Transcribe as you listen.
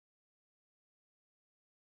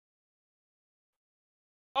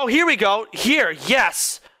Oh, here we go. Here,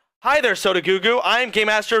 yes. Hi there, Soda Goo Goo. I'm Game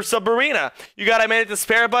Master of Submarina. You got a minute to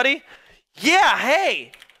spare, buddy? Yeah,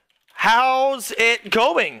 hey. How's it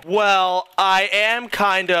going? Well, I am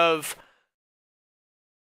kind of...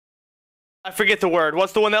 I forget the word.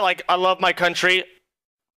 What's the one that, like, I love my country?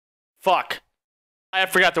 Fuck. I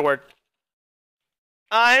forgot the word.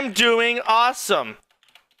 I'm doing awesome.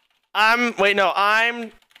 Wait, no,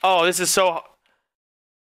 oh, this is so...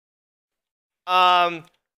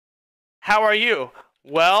 How are you?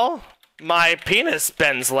 Well, my penis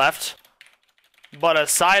bends left. But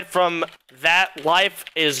aside from that, life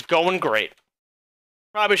is going great.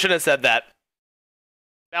 Probably shouldn't have said that.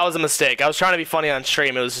 That was a mistake. I was trying to be funny on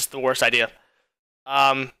stream. It was just the worst idea.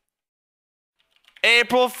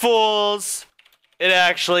 April Fools. It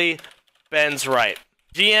actually bends right.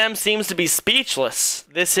 GM seems to be speechless.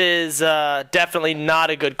 This is definitely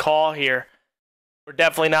not a good call here. We're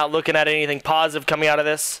definitely not looking at anything positive coming out of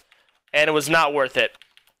this. And it was not worth it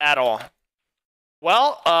at all.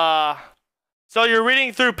 Well, so you're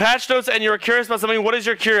reading through patch notes and you're curious about something. What is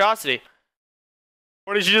your curiosity?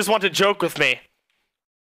 Or did you just want to joke with me?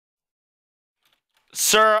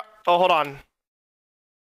 Sir, oh, hold on.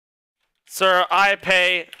 Sir, I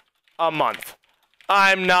pay a month.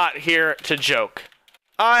 I'm not here to joke.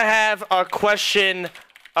 I have a question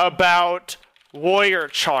about warrior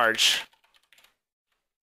charge.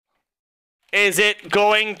 Is it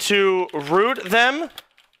going to root them,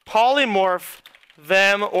 polymorph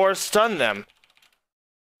them, or stun them?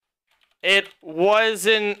 It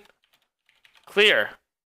wasn't clear.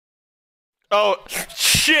 Oh,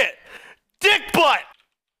 shit! Dick butt!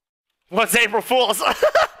 What's April Fool's?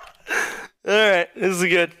 Alright, this is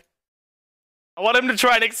good. I want him to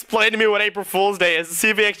try and explain to me what April Fool's Day is, and see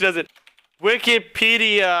if he actually does it.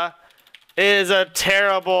 Wikipedia is a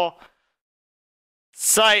terrible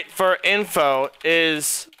site for info,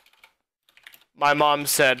 is my mom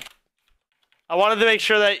said. I wanted to make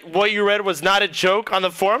sure that what you read was not a joke on the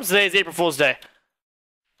forums. Today is April Fool's Day.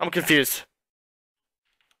 I'm confused.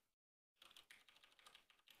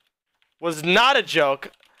 Was not a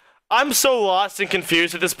joke. I'm so lost and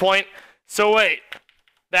confused at this point. So wait,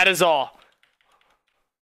 that is all.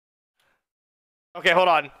 Okay, hold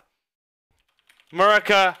on.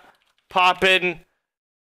 Sodapoppin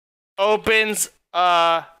opens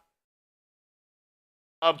a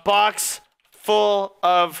box full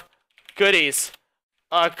of goodies.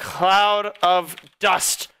 A cloud of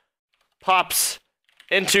dust pops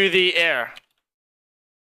into the air.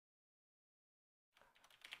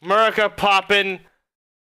 Sodapoppin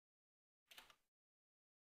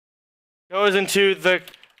goes into the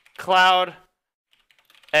cloud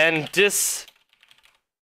and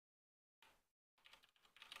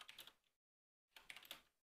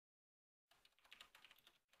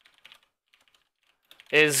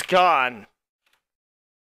is gone.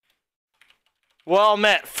 Well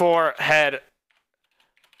met, forehead.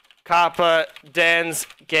 Kappa Dan's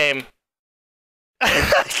game.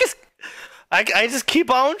 I just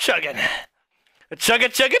keep on chugging. Chugga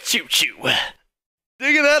chugga choo choo.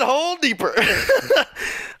 Digging that hole deeper.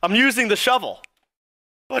 I'm using the shovel.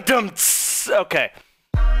 But okay.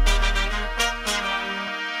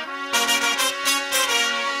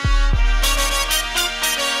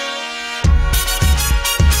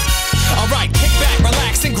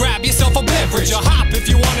 And grab yourself a beverage or hop if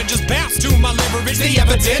you wanna just bounce to my leverage. The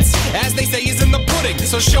evidence, as they say, is in the pudding.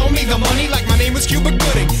 So show me the money like my name was Cuba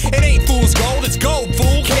Gooding. It ain't fool's gold, it's gold,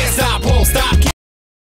 fool. Can't stop, won't stop.